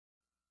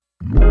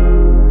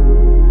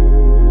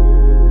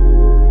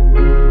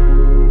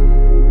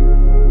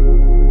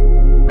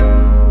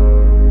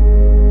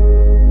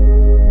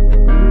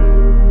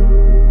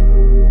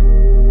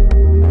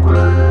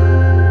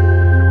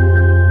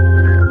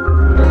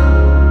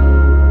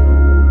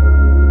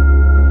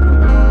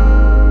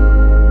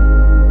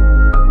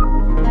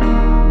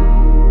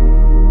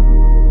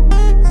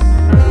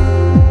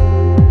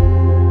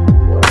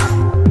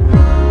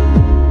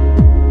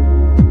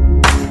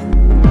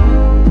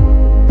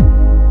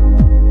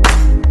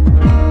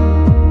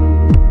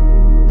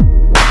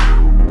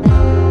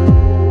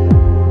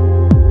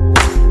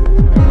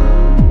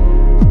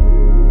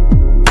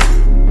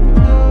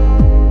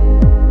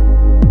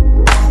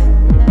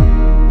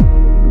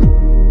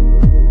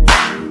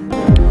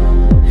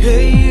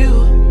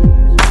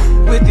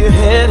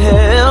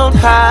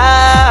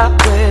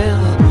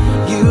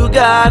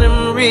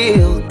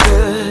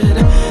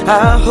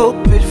I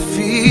hope it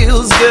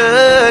feels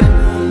good.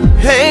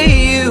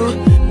 Hey, you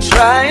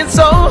trying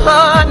so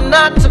hard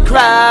not to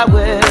cry.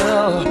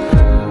 Well,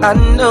 I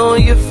know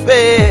you're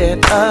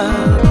fed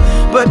up,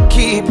 but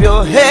keep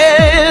your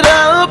head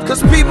up,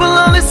 'cause people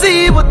only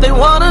see what they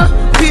wanna.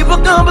 People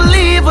gon'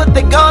 believe what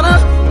they gonna.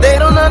 They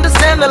don't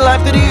understand the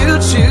life that you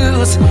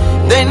choose.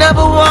 They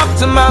never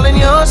walked a mile in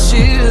your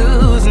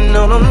shoes.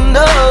 No, no,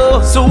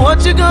 no. So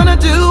what you gonna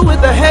do with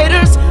the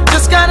haters?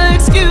 Just gotta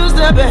excuse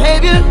their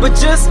behavior, but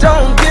just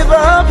don't give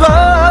up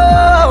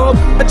hope.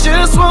 I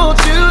just want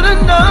you to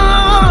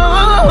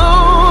know,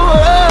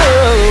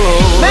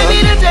 maybe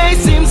today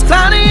seems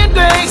cloudy and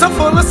gray, so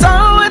full of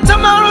sorrow, and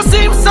tomorrow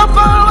seems so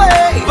far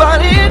away. But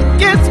it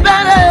gets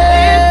better,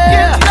 it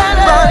gets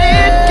better, but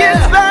it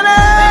gets better,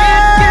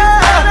 it gets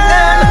better.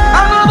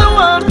 I know the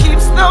world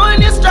keeps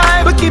throwing you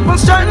strife, but keep on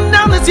strutting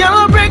down this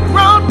yellow brick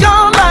road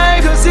called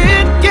life, 'cause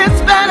it gets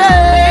better,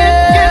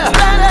 it gets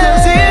better,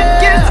 'cause it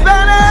gets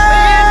better.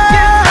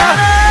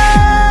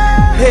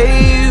 Hey,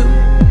 you,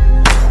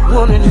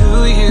 wondering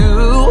who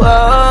you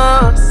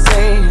are,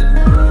 saying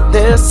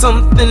there's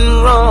something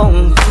wrong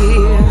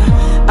here,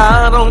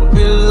 I don't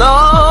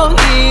belong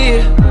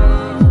here.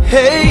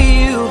 Hey,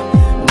 you,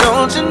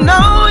 don't you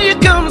know you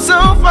come so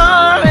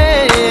far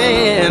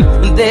and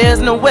there's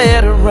nowhere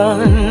to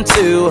run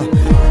to?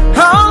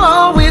 I'll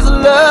always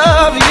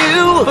love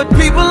you, but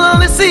people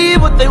only see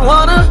what they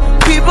wanna.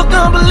 People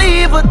gon'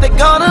 believe what they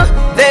gonna.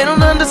 They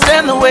don't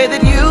understand the way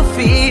that you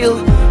feel.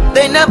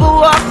 They never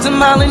walked a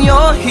mile in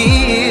your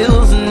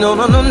heels. No,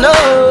 no, no,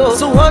 no.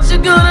 So what you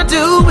gonna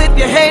do with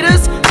your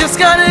haters? Just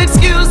gotta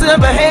excuse their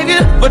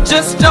behavior, but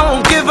just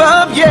don't give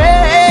up,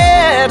 yeah.